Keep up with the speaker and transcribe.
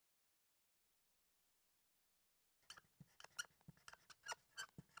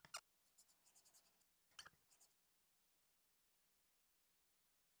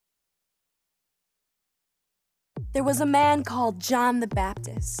There was a man called John the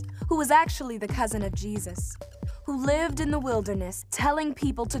Baptist, who was actually the cousin of Jesus, who lived in the wilderness telling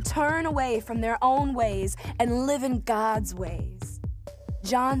people to turn away from their own ways and live in God's ways.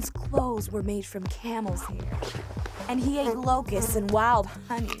 John's clothes were made from camel's hair, and he ate locusts and wild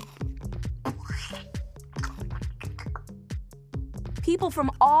honey. People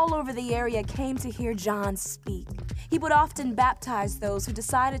from all over the area came to hear John speak. He would often baptize those who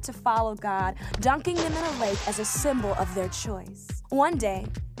decided to follow God, dunking them in a lake as a symbol of their choice. One day,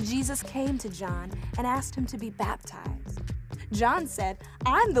 Jesus came to John and asked him to be baptized. John said,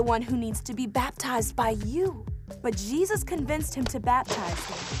 "I'm the one who needs to be baptized by you." But Jesus convinced him to baptize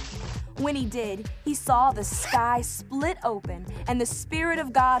him. When he did, he saw the sky split open and the Spirit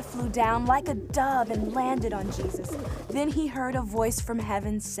of God flew down like a dove and landed on Jesus. Then he heard a voice from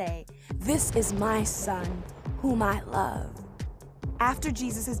heaven say, "This is my Son, whom I love." After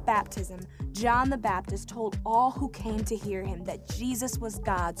Jesus' baptism, John the Baptist told all who came to hear him that Jesus was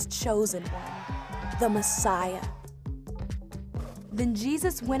God's chosen one, the Messiah. Then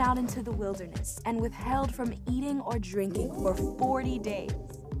Jesus went out into the wilderness and withheld from eating or drinking for 40 days.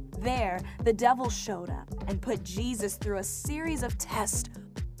 There, the devil showed up and put Jesus through a series of tests.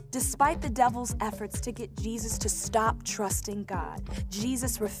 Despite the devil's efforts to get Jesus to stop trusting God,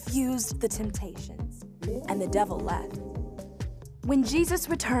 Jesus refused the temptations, and the devil left. When Jesus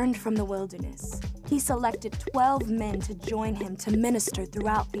returned from the wilderness, he selected 12 men to join him to minister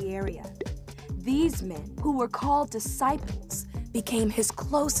throughout the area. These men, who were called disciples, became his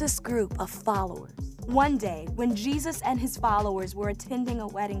closest group of followers. One day, when Jesus and his followers were attending a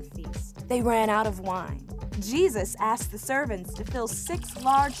wedding feast, they ran out of wine. Jesus asked the servants to fill 6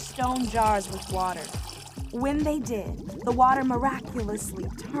 large stone jars with water. When they did, the water miraculously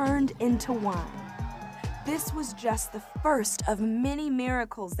turned into wine. This was just the first of many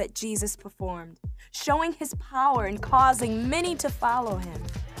miracles that Jesus performed, showing his power and causing many to follow him.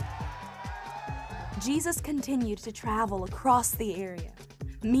 Jesus continued to travel across the area,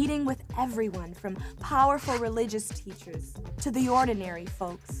 meeting with everyone from powerful religious teachers to the ordinary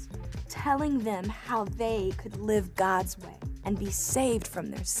folks, telling them how they could live God's way and be saved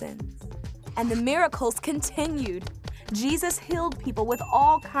from their sins. And the miracles continued. Jesus healed people with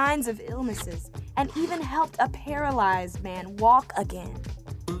all kinds of illnesses and even helped a paralyzed man walk again.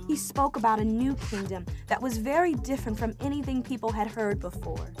 He spoke about a new kingdom that was very different from anything people had heard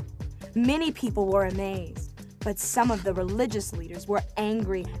before. Many people were amazed, but some of the religious leaders were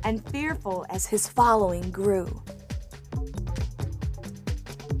angry and fearful as his following grew.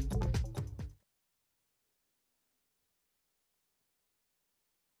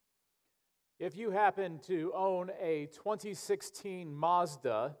 If you happen to own a 2016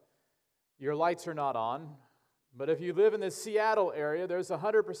 Mazda, your lights are not on. But if you live in the Seattle area, there's a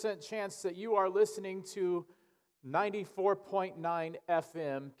 100% chance that you are listening to 94.9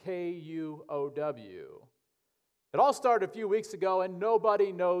 FM KUOW. It all started a few weeks ago, and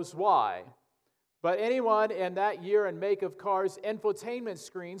nobody knows why. But anyone in that year and make of car's infotainment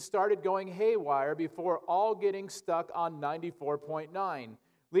screen started going haywire before all getting stuck on 94.9,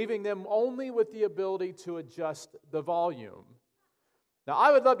 leaving them only with the ability to adjust the volume. Now,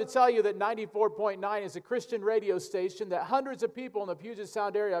 I would love to tell you that 94.9 is a Christian radio station, that hundreds of people in the Puget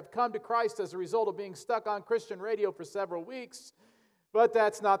Sound area have come to Christ as a result of being stuck on Christian radio for several weeks, but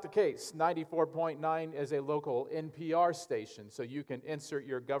that's not the case. 94.9 is a local NPR station, so you can insert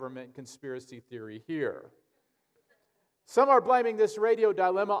your government conspiracy theory here. Some are blaming this radio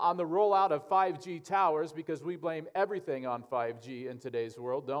dilemma on the rollout of 5G towers, because we blame everything on 5G in today's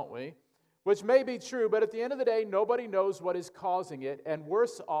world, don't we? Which may be true, but at the end of the day, nobody knows what is causing it, and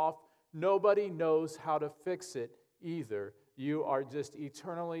worse off, nobody knows how to fix it either. You are just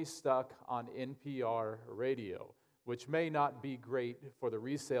eternally stuck on NPR radio, which may not be great for the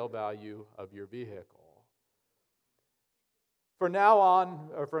resale value of your vehicle. For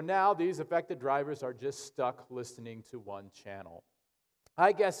now, these affected drivers are just stuck listening to one channel.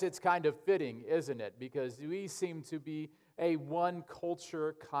 I guess it's kind of fitting, isn't it? Because we seem to be a one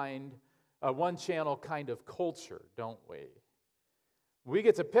channel kind of culture, don't we? We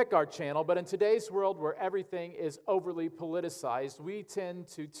get to pick our channel, but in today's world where everything is overly politicized, we tend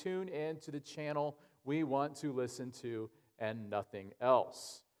to tune in to the channel we want to listen to and nothing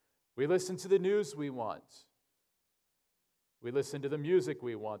else. We listen to the news we want. We listen to the music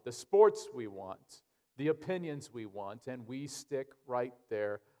we want, the sports we want, the opinions we want, and we stick right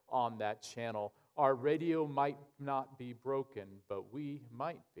there on that channel. Our radio might not be broken, but we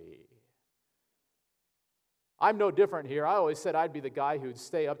might be. I'm no different here. I always said I'd be the guy who'd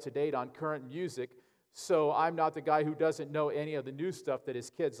stay up to date on current music, so I'm not the guy who doesn't know any of the new stuff that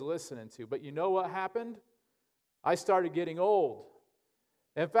his kids are listening to. But you know what happened? I started getting old.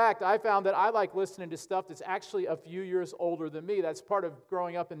 In fact, I found that I like listening to stuff that's actually a few years older than me. That's part of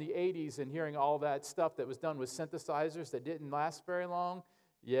growing up in the 80s and hearing all that stuff that was done with synthesizers that didn't last very long.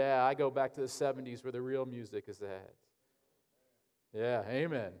 Yeah, I go back to the 70s where the real music is at. Yeah,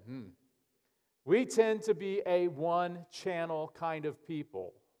 amen. We tend to be a one-channel kind of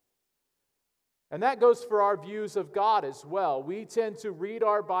people. And that goes for our views of God as well. We tend to read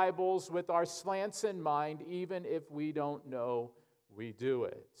our Bibles with our slants in mind, even if we don't know we do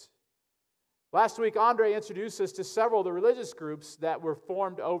it. Last week, Andre introduced us to several of the religious groups that were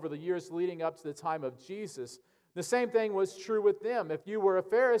formed over the years leading up to the time of Jesus. The same thing was true with them. If you were a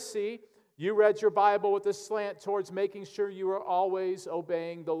Pharisee, you read your Bible with a slant towards making sure you were always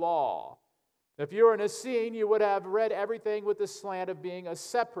obeying the law. If you were an Essene, you would have read everything with the slant of being a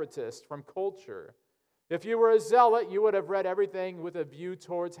separatist from culture. If you were a zealot, you would have read everything with a view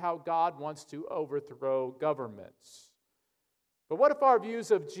towards how God wants to overthrow governments. But what if our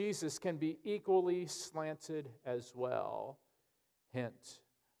views of Jesus can be equally slanted as well? Hint,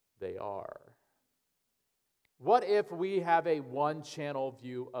 they are. What if we have a one-channel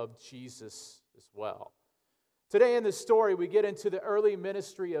view of Jesus as well? Today in the story, we get into the early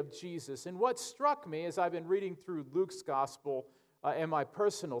ministry of Jesus. And what struck me as I've been reading through Luke's gospel in my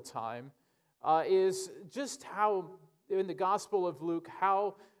personal time is just how, in the Gospel of Luke,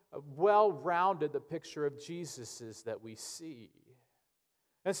 how well-rounded the picture of Jesus is that we see.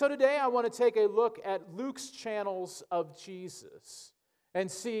 And so today I want to take a look at Luke's channels of Jesus and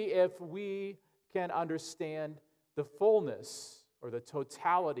see if we can understand the fullness or the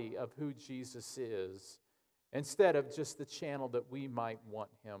totality of who Jesus is instead of just the channel that we might want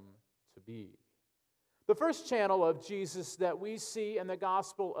him to be. The first channel of Jesus that we see in the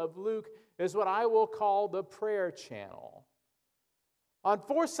Gospel of Luke is what I will call the prayer channel. On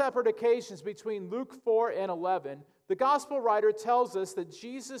 4 separate occasions between Luke 4 and 11, the Gospel writer tells us that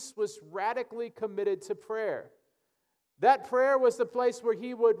Jesus was radically committed to prayer. That prayer was the place where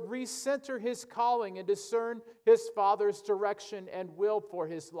he would recenter his calling and discern his Father's direction and will for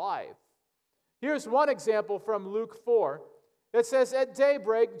his life. Here's one example from Luke 4. It says, "At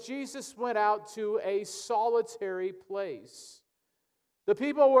daybreak, Jesus went out to a solitary place. The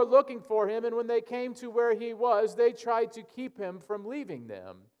people were looking for him, and when they came to where he was, they tried to keep him from leaving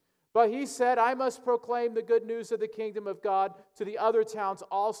them. But he said, 'I must proclaim the good news of the kingdom of God to the other towns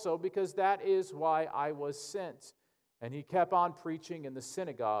also, because that is why I was sent.' And he kept on preaching in the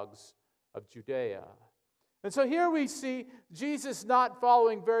synagogues of Judea." And so here we see Jesus not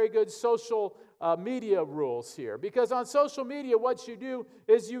following very good social media rules here. Because on social media, what you do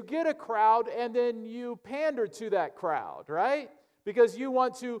is you get a crowd and then you pander to that crowd, right? Because you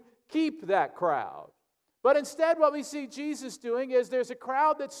want to keep that crowd. But instead, what we see Jesus doing is there's a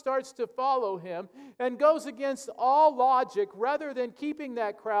crowd that starts to follow him and goes against all logic. Rather than keeping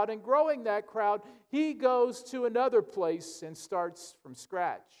that crowd and growing that crowd, he goes to another place and starts from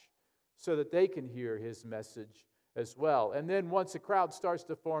scratch so that they can hear his message as well. And then once a crowd starts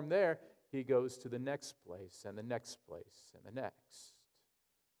to form there, he goes to the next place and the next place and the next.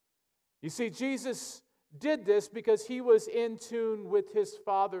 You see, Jesus did this because he was in tune with his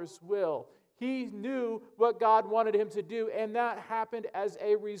Father's will. He knew what God wanted him to do, and that happened as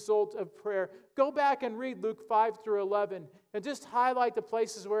a result of prayer. Go back and read Luke 5 through 11 and just highlight the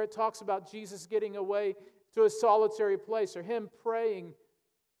places where it talks about Jesus getting away to a solitary place or him praying,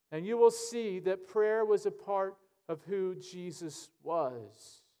 and you will see that prayer was a part of who Jesus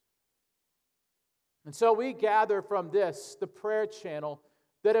was. And so we gather from this, the prayer channel,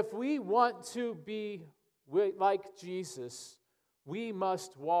 that if we want to be like Jesus, we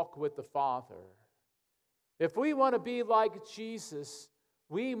must walk with the Father. If we want to be like Jesus,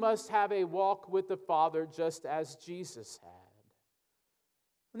 we must have a walk with the Father just as Jesus had.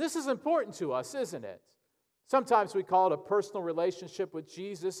 And this is important to us, isn't it? Sometimes we call it a personal relationship with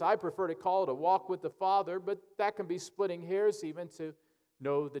Jesus. I prefer to call it a walk with the Father, but that can be splitting hairs even to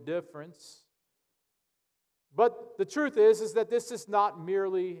know the difference. But the truth is that this is not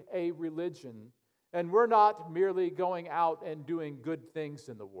merely a religion. And we're not merely going out and doing good things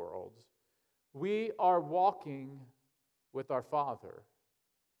in the world. We are walking with our Father.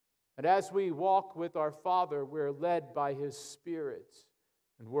 And as we walk with our Father, we're led by his Spirit.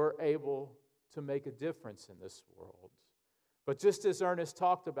 And we're able to make a difference in this world. But just as Ernest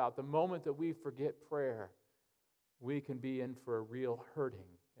talked about, the moment that we forget prayer, we can be in for a real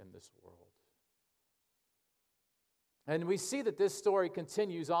hurting in this world. And we see that this story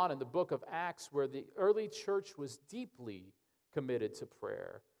continues on in the book of Acts, where the early church was deeply committed to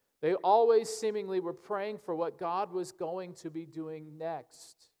prayer. They always seemingly were praying for what God was going to be doing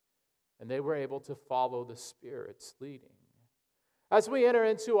next. and they were able to follow the Spirit's leading. As we enter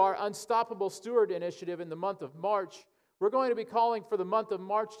into our Unstoppable Steward initiative in the month of March, we're going to be calling for the month of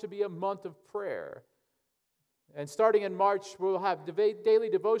March to be a month of prayer. And starting in March, we'll have daily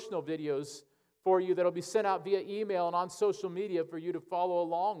devotional videos for you that will be sent out via email and on social media for you to follow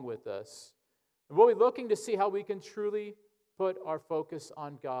along with us. And we'll be looking to see how we can truly put our focus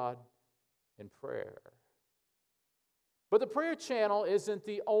on God in prayer. But the prayer channel isn't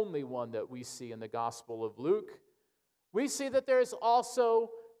the only one that we see in the Gospel of Luke. We see that there's also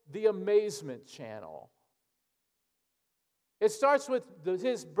the amazement channel. It starts with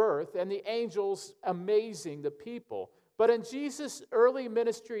his birth and the angels amazing the people. But in Jesus' early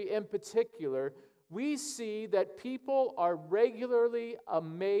ministry in particular, we see that people are regularly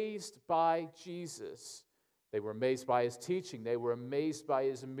amazed by Jesus. They were amazed by his teaching. They were amazed by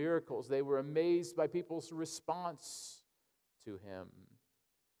his miracles. They were amazed by people's response to him.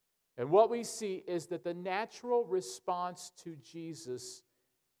 And what we see is that the natural response to Jesus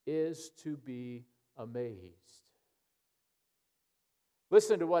is to be amazed.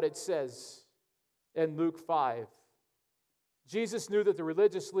 Listen to what it says in Luke 5. Jesus knew that the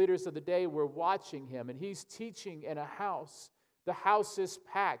religious leaders of the day were watching him, and he's teaching in a house. The house is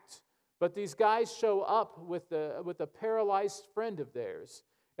packed, but these guys show up with a paralyzed friend of theirs.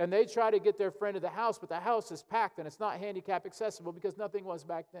 And they try to get their friend to the house, but the house is packed, and it's not handicap accessible because nothing was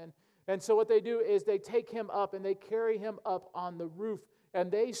back then. And so what they do is they take him up, and they carry him up on the roof,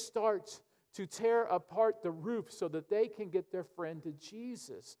 and they start to tear apart the roof so that they can get their friend to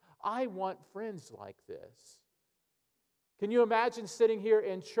Jesus. I want friends like this. Can you imagine sitting here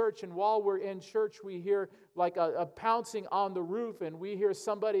in church, and while we're in church, we hear like a pouncing on the roof, and we hear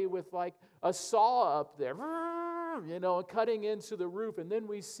somebody with like a saw up there, cutting into the roof, and then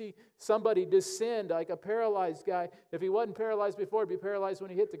we see somebody descend like a paralyzed guy. If he wasn't paralyzed before, he'd be paralyzed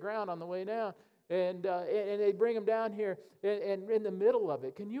when he hit the ground on the way down. And they bring him down here, and in the middle of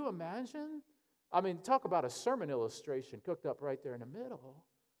it, can you imagine? I mean, talk about a sermon illustration cooked up right there in the middle.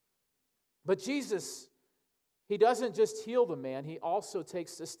 But Jesus, he doesn't just heal the man, he also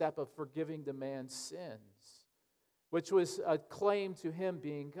takes the step of forgiving the man's sins, which was a claim to him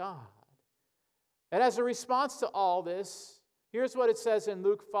being God. And as a response to all this, here's what it says in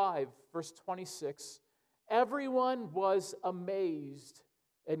Luke 5, verse 26. Everyone was amazed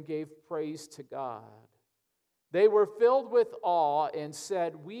and gave praise to God. They were filled with awe and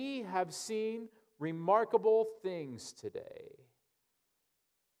said, "We have seen remarkable things today."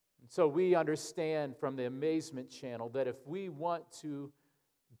 And so we understand from the Amazement Channel that if we want to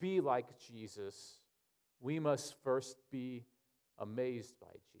be like Jesus, we must first be amazed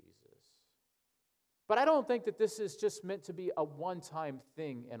by Jesus. But I don't think that this is just meant to be a one-time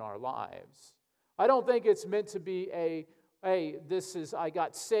thing in our lives. I don't think it's meant to be I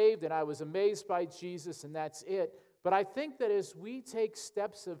got saved and I was amazed by Jesus and that's it. But I think that as we take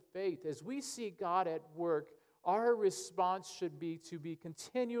steps of faith, as we see God at work, our response should be to be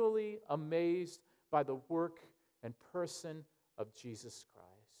continually amazed by the work and person of Jesus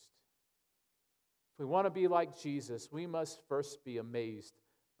Christ. If we want to be like Jesus, we must first be amazed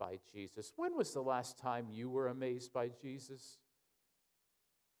by Jesus. When was the last time you were amazed by Jesus?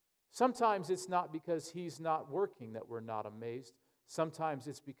 Sometimes it's not because he's not working that we're not amazed. Sometimes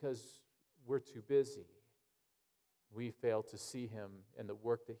it's because we're too busy. We fail to see him in the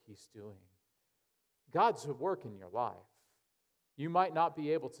work that he's doing. God's at work in your life. You might not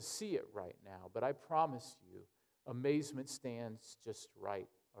be able to see it right now, but I promise you, amazement stands just right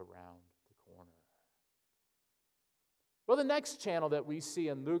around the corner. Well, the next channel that we see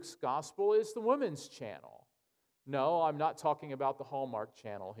in Luke's gospel is the women's channel. No, I'm not talking about the Hallmark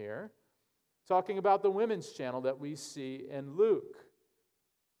channel here. I'm talking about the women's channel that we see in Luke.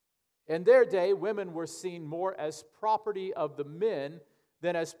 In their day, women were seen more as property of the men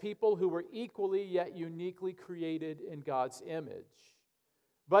than as people who were equally yet uniquely created in God's image.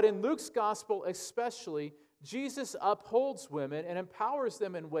 But in Luke's gospel especially, Jesus upholds women and empowers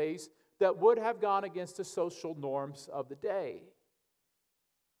them in ways that would have gone against the social norms of the day.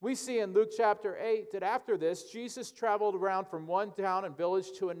 We see in Luke chapter 8 that after this, Jesus traveled around from one town and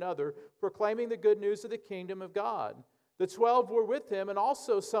village to another, proclaiming the good news of the kingdom of God. The 12 were with him, and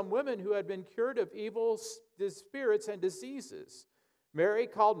also some women who had been cured of evil spirits and diseases. Mary,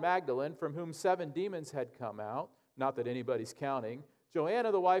 called Magdalene, from whom 7 demons had come out, not that anybody's counting,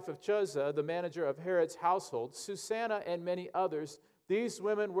 Joanna, the wife of Chuza, the manager of Herod's household, Susanna, and many others. These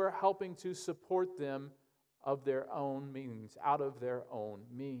women were helping to support them of their own means, out of their own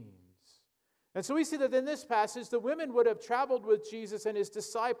means. And so we see that in this passage, the women would have traveled with Jesus and his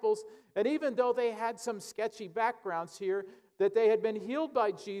disciples, and even though they had some sketchy backgrounds here, that they had been healed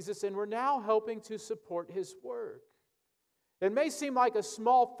by Jesus and were now helping to support his work. It may seem like a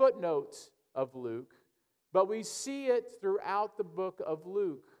small footnote of Luke, but we see it throughout the book of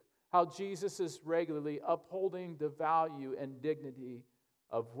Luke, how Jesus is regularly upholding the value and dignity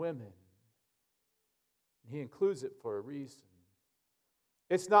of women. He includes it for a reason.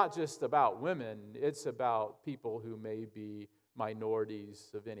 It's not just about women, it's about people who may be minorities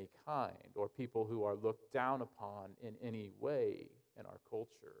of any kind or people who are looked down upon in any way in our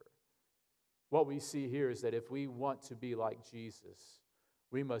culture. What we see here is that if we want to be like Jesus,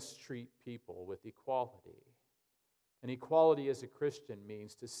 we must treat people with equality. And equality as a Christian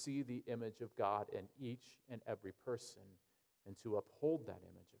means to see the image of God in each and every person and to uphold that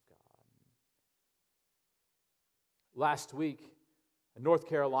image of God. Last week, a North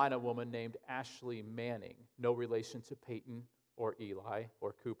Carolina woman named Ashley Manning, no relation to Peyton or Eli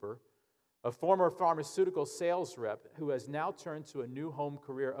or Cooper, a former pharmaceutical sales rep who has now turned to a new home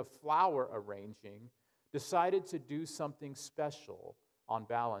career of flower arranging, decided to do something special on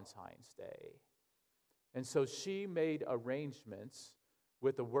Valentine's Day. And so she made arrangements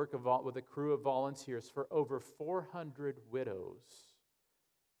with a crew of volunteers for over 400 widows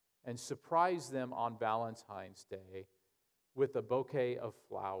and surprised them on Valentine's Day with a bouquet of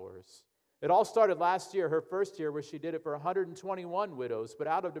flowers. It all started last year, her first year, where she did it for 121 widows, but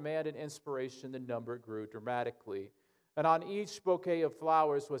out of demand and inspiration, the number grew dramatically. And on each bouquet of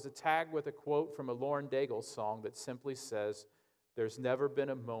flowers was a tag with a quote from a Lauren Daigle song that simply says, "There's never been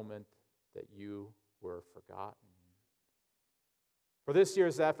a moment that you were forgotten." For this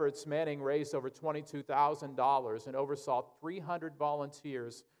year's efforts, Manning raised over $22,000 and oversaw 300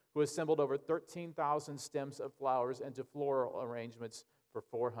 volunteers who assembled over 13,000 stems of flowers into floral arrangements for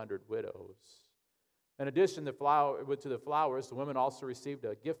 400 widows. In addition to the flowers, the women also received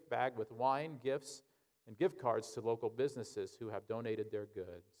a gift bag with wine, gifts, and gift cards to local businesses who have donated their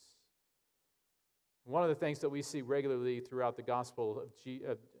goods. One of the things that we see regularly throughout the Gospels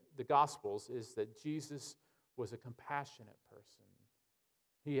is that Jesus was a compassionate person.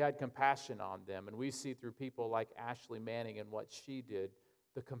 He had compassion on them, and we see through people like Ashley Manning and what she did,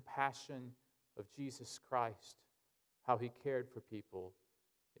 the compassion of Jesus Christ, how he cared for people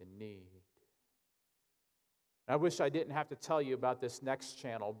in need. I wish I didn't have to tell you about this next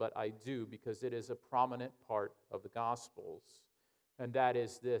channel, but I do because it is a prominent part of the Gospels, and that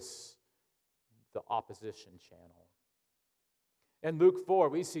is this, the opposition channel. In Luke 4,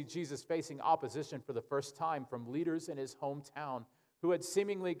 we see Jesus facing opposition for the first time from leaders in his hometown who had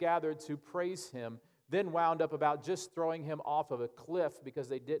seemingly gathered to praise him, then wound up about just throwing him off of a cliff because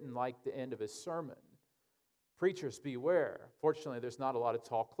they didn't like the end of his sermon. Preachers, beware. Fortunately, there's not a lot of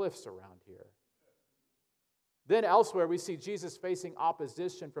tall cliffs around here. Then elsewhere, we see Jesus facing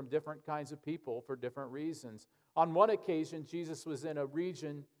opposition from different kinds of people for different reasons. On one occasion, Jesus was in a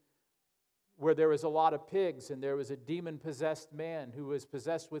region where there was a lot of pigs, and there was a demon-possessed man who was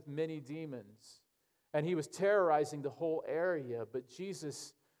possessed with many demons. And he was terrorizing the whole area, but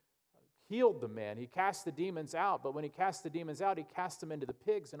Jesus healed the man. He cast the demons out, but when he cast the demons out, he cast them into the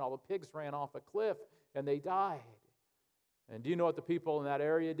pigs, and all the pigs ran off a cliff, and they died. And do you know what the people in that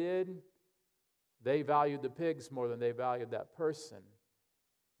area did? They valued the pigs more than they valued that person.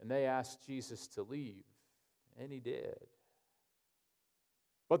 And they asked Jesus to leave, and he did.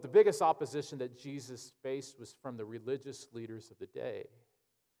 But the biggest opposition that Jesus faced was from the religious leaders of the day.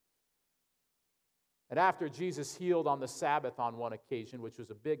 And after Jesus healed on the Sabbath on one occasion, which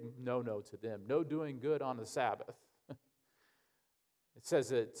was a big no-no to them, no doing good on the Sabbath, it says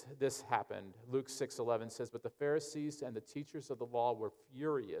that this happened. Luke 6:11 says, "But the Pharisees and the teachers of the law were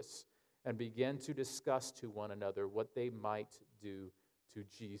furious and began to discuss to one another what they might do to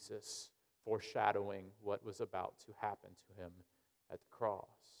Jesus, foreshadowing what was about to happen to him at the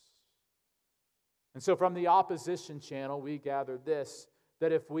cross." And so from the opposition channel, we gather this,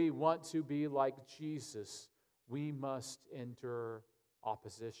 that if we want to be like Jesus, we must endure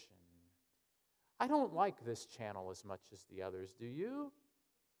opposition. I don't like this channel as much as the others, do you?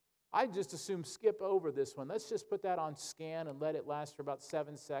 I just assume skip over this one. Let's just put that on scan and let it last for about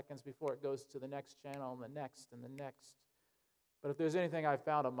 7 seconds before it goes to the next channel and the next and the next. But if there's anything I've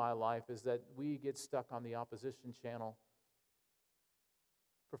found in my life is that we get stuck on the opposition channel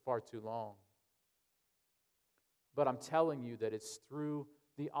for far too long. But I'm telling you that it's through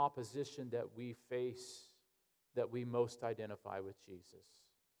the opposition that we face that we most identify with Jesus.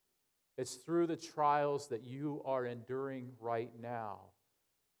 It's through the trials that you are enduring right now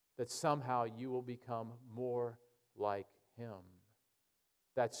that somehow you will become more like him.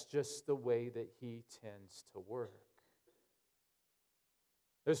 That's just the way that he tends to work.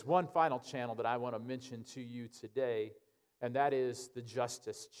 There's one final channel that I want to mention to you today, and that is the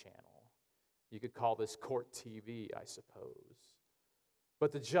Justice Channel. You could call this court TV, I suppose.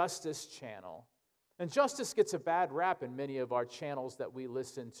 But the Justice Channel. And justice gets a bad rap in many of our channels that we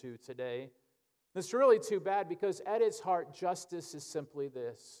listen to today. It's really too bad because at its heart, justice is simply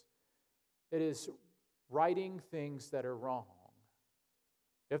this. It is righting things that are wrong.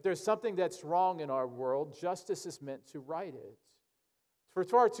 If there's something that's wrong in our world, justice is meant to right it. For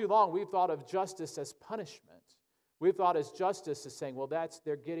far too long, we've thought of justice as punishment. We've thought as justice as saying, well,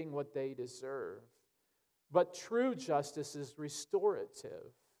 they're getting what they deserve. But true justice is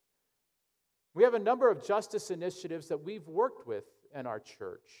restorative. We have a number of justice initiatives that we've worked with in our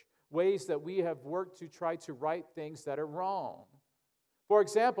church, ways that we have worked to try to right things that are wrong. For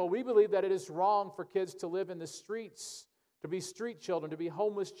example, we believe that it is wrong for kids to live in the streets, to be street children, to be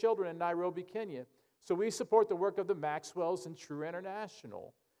homeless children in Nairobi, Kenya. So we support the work of the Maxwells and True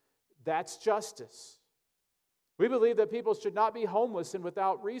International. That's justice. We believe that people should not be homeless and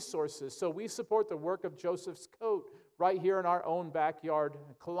without resources, so we support the work of Joseph's Coat right here in our own backyard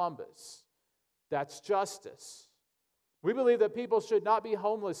in Columbus. That's justice. We believe that people should not be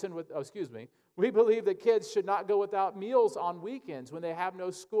homeless and we believe that kids should not go without meals on weekends when they have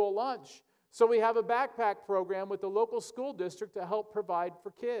no school lunch. So we have a backpack program with the local school district to help provide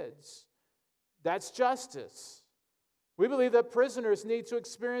for kids. That's justice. We believe that prisoners need to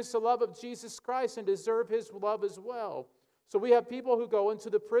experience the love of Jesus Christ and deserve His love as well. So we have people who go into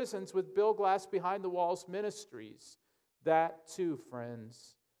the prisons with Bill Glass Behind the Walls Ministries. That too,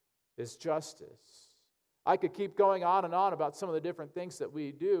 friends, is justice. I could keep going on and on about some of the different things that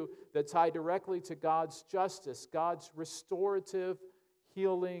we do that tie directly to God's justice, God's restorative,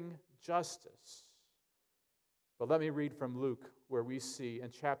 healing justice. But let me read from Luke, where we see in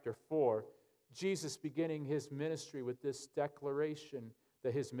chapter 4, Jesus beginning His ministry with this declaration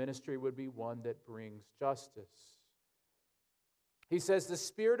that His ministry would be one that brings justice. He says, "The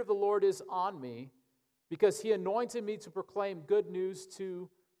Spirit of the Lord is on me because He anointed me to proclaim good news to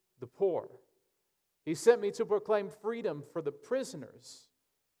the poor. He sent me to proclaim freedom for the prisoners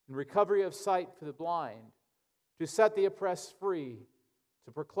and recovery of sight for the blind, to set the oppressed free,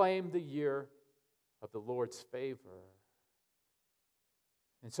 to proclaim the year of the Lord's favor."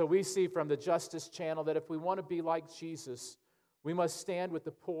 And so we see from the Justice Channel that if we want to be like Jesus, we must stand with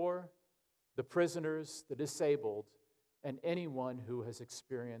the poor, the prisoners, the disabled, and anyone who has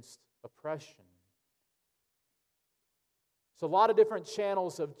experienced oppression. It's a lot of different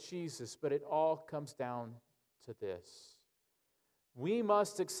channels of Jesus, but it all comes down to this. We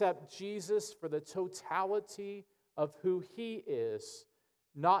must accept Jesus for the totality of who He is,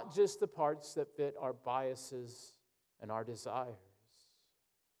 not just the parts that fit our biases and our desires.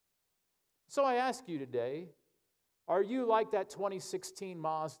 So I ask you today, are you like that 2016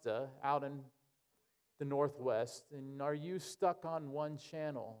 Mazda out in the Northwest, and are you stuck on one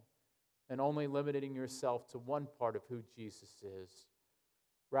channel and only limiting yourself to one part of who Jesus is,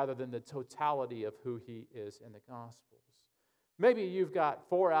 rather than the totality of who He is in the Gospels? Maybe you've got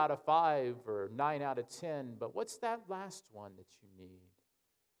 4 out of 5 or 9 out of 10, but what's that last one that you need?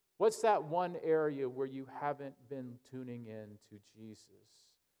 What's that one area where you haven't been tuning in to Jesus?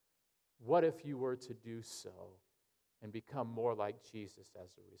 What if you were to do so and become more like Jesus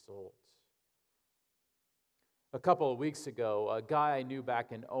as a result? A couple of weeks ago, a guy I knew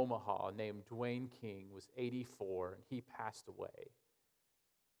back in Omaha named Dwayne King was 84, and he passed away.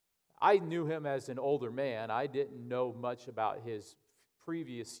 I knew him as an older man. I didn't know much about his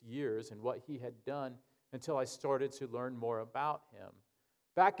previous years and what he had done until I started to learn more about him.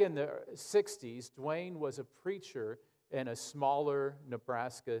 Back in the 60s, Dwayne was a preacher in a smaller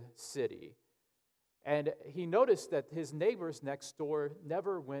Nebraska city. And he noticed that his neighbors next door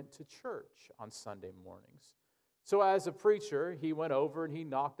never went to church on Sunday mornings. So as a preacher, he went over and he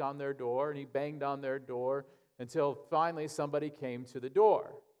knocked on their door and he banged on their door until finally somebody came to the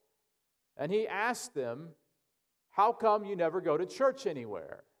door. And he asked them, "How come you never go to church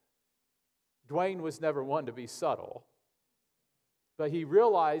anywhere?" Dwayne was never one to be subtle. But he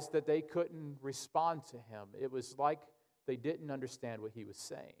realized that they couldn't respond to him. It was like they didn't understand what he was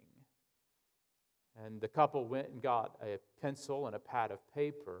saying. And the couple went and got a pencil and a pad of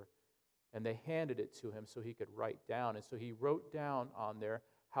paper, and they handed it to him so he could write down. And so he wrote down on there,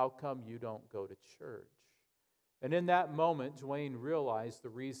 "How come you don't go to church?" And in that moment, Dwayne realized the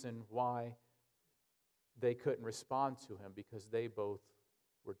reason why they couldn't respond to him, because they both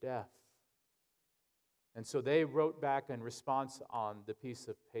were deaf. And so they wrote back in response on the piece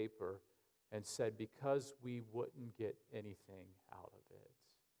of paper and said, "Because we wouldn't get anything out of it."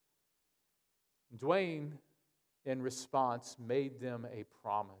 Dwayne, in response, made them a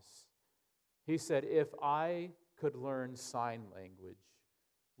promise. He said, "If I could learn sign language,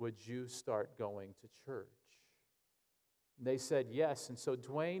 would you start going to church? And they said yes, and so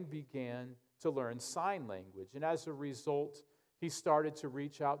Dwayne began to learn sign language. And as a result, he started to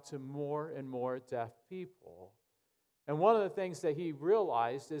reach out to more and more deaf people. And one of the things that he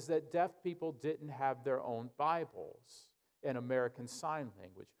realized is that deaf people didn't have their own Bibles in American Sign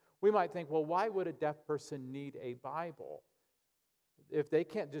Language. We might think, well, why would a deaf person need a Bible? If they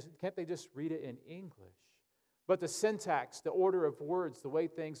can't they just read it in English? But the syntax, the order of words, the way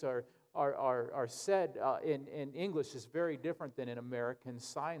things are said in English is very different than in American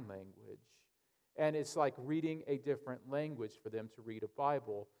Sign Language. And it's like reading a different language for them to read a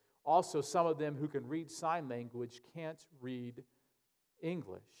Bible. Also, some of them who can read sign language can't read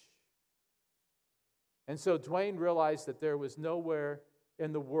English. And so Dwayne realized that there was nowhere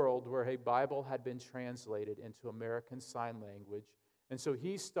in the world where a Bible had been translated into American Sign Language. And so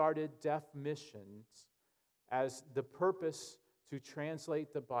he started Deaf Missions as the purpose to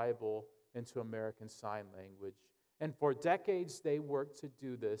translate the Bible into American Sign Language. And for decades, they worked to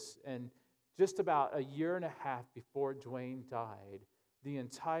do this. And just about a year and a half before Dwayne died, the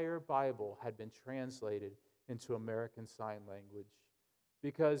entire Bible had been translated into American Sign Language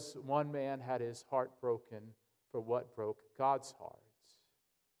because one man had his heart broken for what broke God's heart.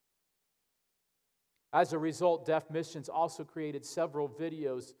 As a result, Deaf Missions also created several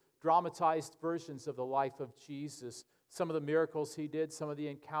videos, dramatized versions of the life of Jesus, some of the miracles he did, some of the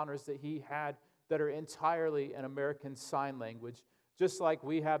encounters that he had that are entirely in American Sign Language. Just like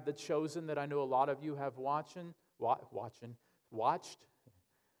we have The Chosen that I know a lot of you have watched.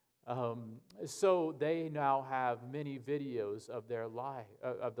 So they now have many videos of their life,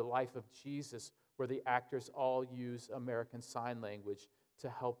 of the life of Jesus, where the actors all use American Sign Language to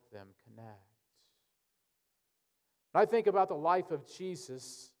help them connect. When I think about the life of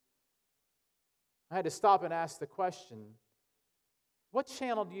Jesus, I had to stop and ask the question, what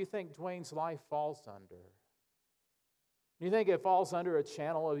channel do you think Dwayne's life falls under? Do you think it falls under a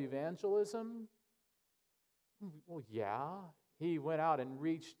channel of evangelism? Well, yeah. He went out and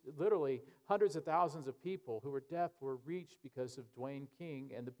reached literally hundreds of thousands of people who were deaf were reached because of Dwayne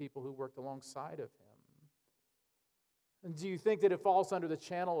King and the people who worked alongside of him. And do you think that it falls under the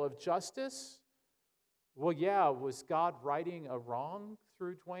channel of justice? Well, yeah. Was God righting a wrong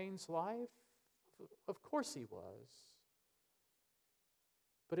through Dwayne's life? Of course he was.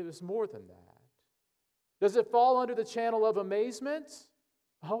 But it was more than that. Does it fall under the channel of amazement?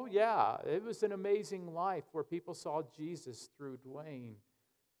 Oh, yeah. It was an amazing life where people saw Jesus through Dwayne.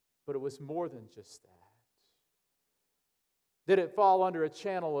 But it was more than just that. Did it fall under a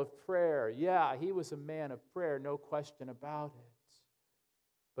channel of prayer? Yeah, he was a man of prayer, no question about it.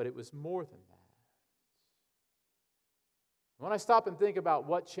 But it was more than that. When I stop and think about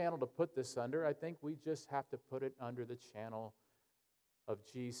what channel to put this under, I think we just have to put it under the channel of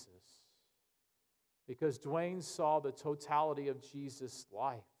Jesus. Because Dwayne saw the totality of Jesus'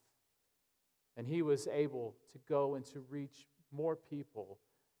 life. And he was able to go and to reach more people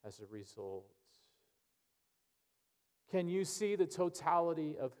as a result. Can you see the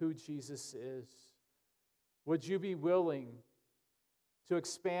totality of who Jesus is? Would you be willing to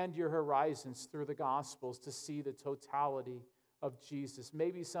expand your horizons through the Gospels to see the totality of Jesus?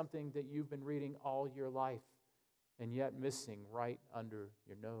 Maybe something that you've been reading all your life and yet missing right under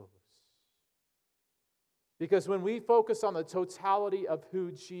your nose. Because when we focus on the totality of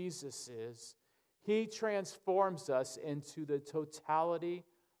who Jesus is, he transforms us into the totality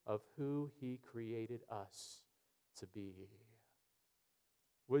of who he created us to be.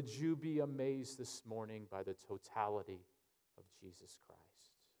 Would you be amazed this morning by the totality of Jesus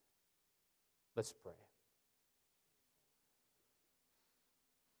Christ? Let's pray.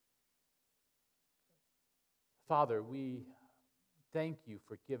 Father, we thank you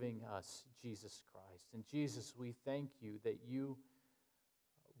for giving us Jesus Christ. And Jesus, we thank you that you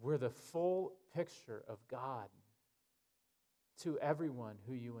were the full picture of God to everyone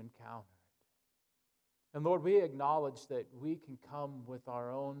who you encountered. And Lord, we acknowledge that we can come with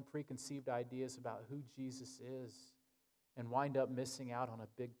our own preconceived ideas about who Jesus is and wind up missing out on a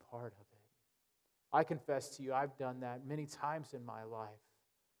big part of it. I confess to you, I've done that many times in my life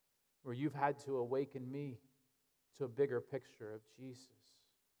where you've had to awaken me to a bigger picture of Jesus.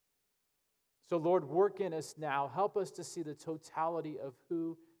 So Lord, work in us now. Help us to see the totality of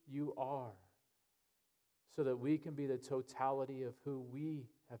who you are so that we can be the totality of who we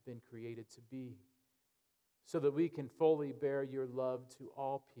have been created to be, so that we can fully bear your love to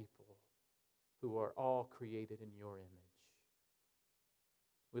all people who are all created in your image.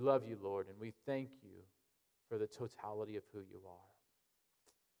 We love you, Lord, and we thank you for the totality of who you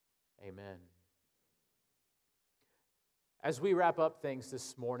are. Amen. As we wrap up things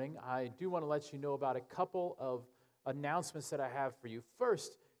this morning, I do want to let you know about a couple of announcements that I have for you.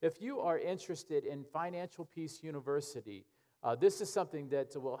 First, if you are interested in Financial Peace University, this is something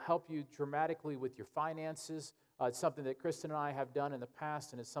that will help you dramatically with your finances. It's something that Kristen and I have done in the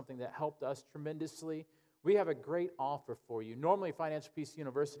past, and it's something that helped us tremendously. We have a great offer for you. Normally, Financial Peace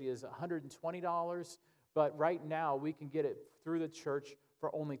University is $120, but right now we can get it through the church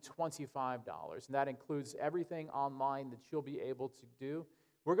for only $25, and that includes everything online that you'll be able to do.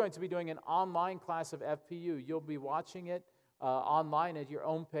 We're going to be doing an online class of FPU. You'll be watching it online at your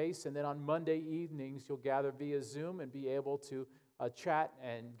own pace, and then on Monday evenings, you'll gather via Zoom and be able to chat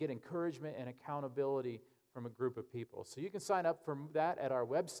and get encouragement and accountability from a group of people. So you can sign up for that at our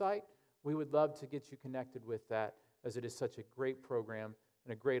website. We would love to get you connected with that, as it is such a great program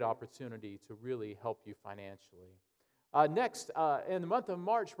and a great opportunity to really help you financially. Next, in the month of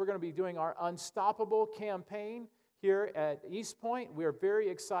March, we're going to be doing our Unstoppable campaign here at East Point. We are very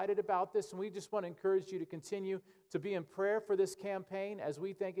excited about this, and we just want to encourage you to continue to be in prayer for this campaign, as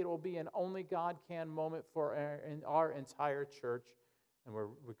we think it will be an only God can moment for our entire church, and we're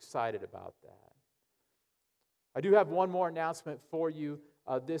excited about that. I do have one more announcement for you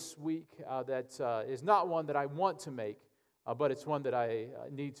this week that is not one that I want to make, but it's one that I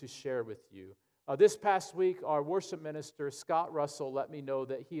need to share with you. This past week, our worship minister, Scott Russell, let me know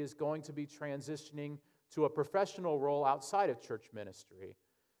that he is going to be transitioning to a professional role outside of church ministry.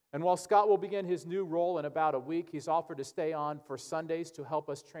 And while Scott will begin his new role in about a week, he's offered to stay on for Sundays to help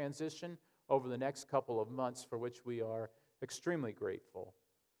us transition over the next couple of months, for which we are extremely grateful.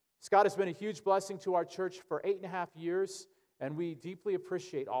 Scott has been a huge blessing to our church for 8.5 years, and we deeply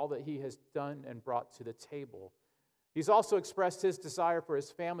appreciate all that he has done and brought to the table. He's also expressed his desire for his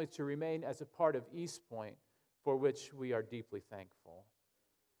family to remain as a part of East Point, for which we are deeply thankful.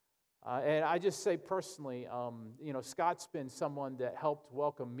 And I just say personally, Scott's been someone that helped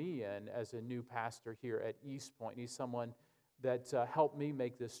welcome me in as a new pastor here at East Point. He's someone that helped me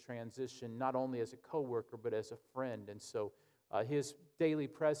make this transition, not only as a coworker, but as a friend. And so his daily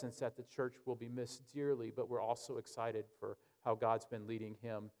presence at the church will be missed dearly, but we're also excited for how God's been leading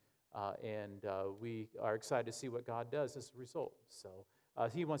him. And we are excited to see what God does as a result. So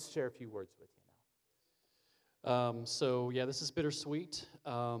he wants to share a few words with you now. This is bittersweet.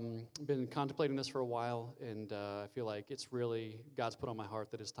 Been contemplating this for a while, and I feel like it's really God's put on my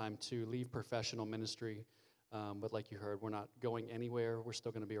heart that it's time to leave professional ministry. But like you heard, we're not going anywhere. We're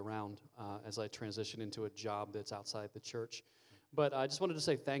still going to be around as I transition into a job that's outside the church. But I just wanted to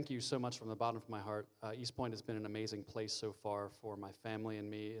say thank you so much from the bottom of my heart. East Point has been an amazing place so far for my family and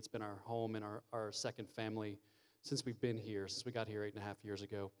me. It's been our home and our second family since we've been here, since we got here 8.5 years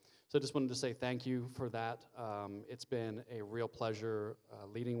ago. So I just wanted to say thank you for that. It's been a real pleasure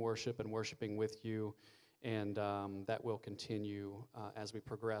leading worship and worshiping with you, and that will continue as we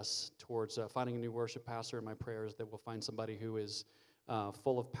progress towards finding a new worship pastor. And my prayer is that we'll find somebody who is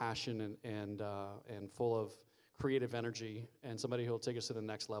full of passion and full of creative energy, and somebody who will take us to the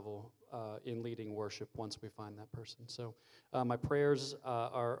next level in leading worship once we find that person. So my prayers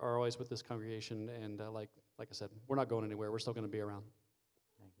are always with this congregation, and like I said, we're not going anywhere. We're still going to be around.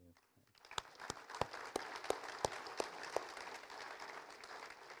 Thank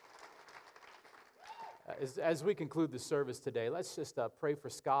you. As we conclude the service today, let's just pray for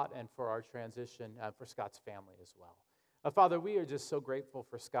Scott and for our transition, for Scott's family as well. Father, we are just so grateful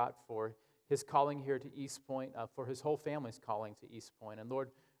for Scott, for his calling here to East Point, for his whole family's calling to East Point. And Lord,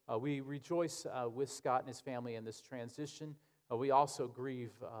 we rejoice with Scott and his family in this transition. We also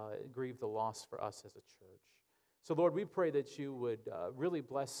grieve the loss for us as a church. So Lord, we pray that you would really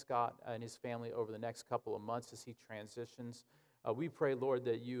bless Scott and his family over the next couple of months as he transitions. We pray, Lord,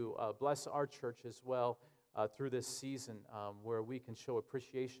 that you bless our church as well through this season where we can show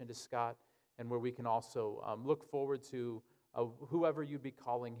appreciation to Scott, and where we can also look forward to whoever you'd be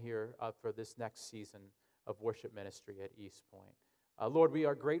calling here for this next season of worship ministry at East Point. Lord, we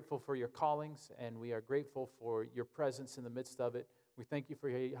are grateful for your callings, and we are grateful for your presence in the midst of it. We thank you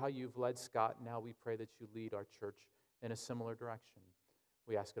for how you've led Scott. Now we pray that you lead our church in a similar direction.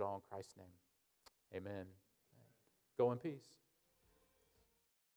 We ask it all in Christ's name. Amen. Go in peace.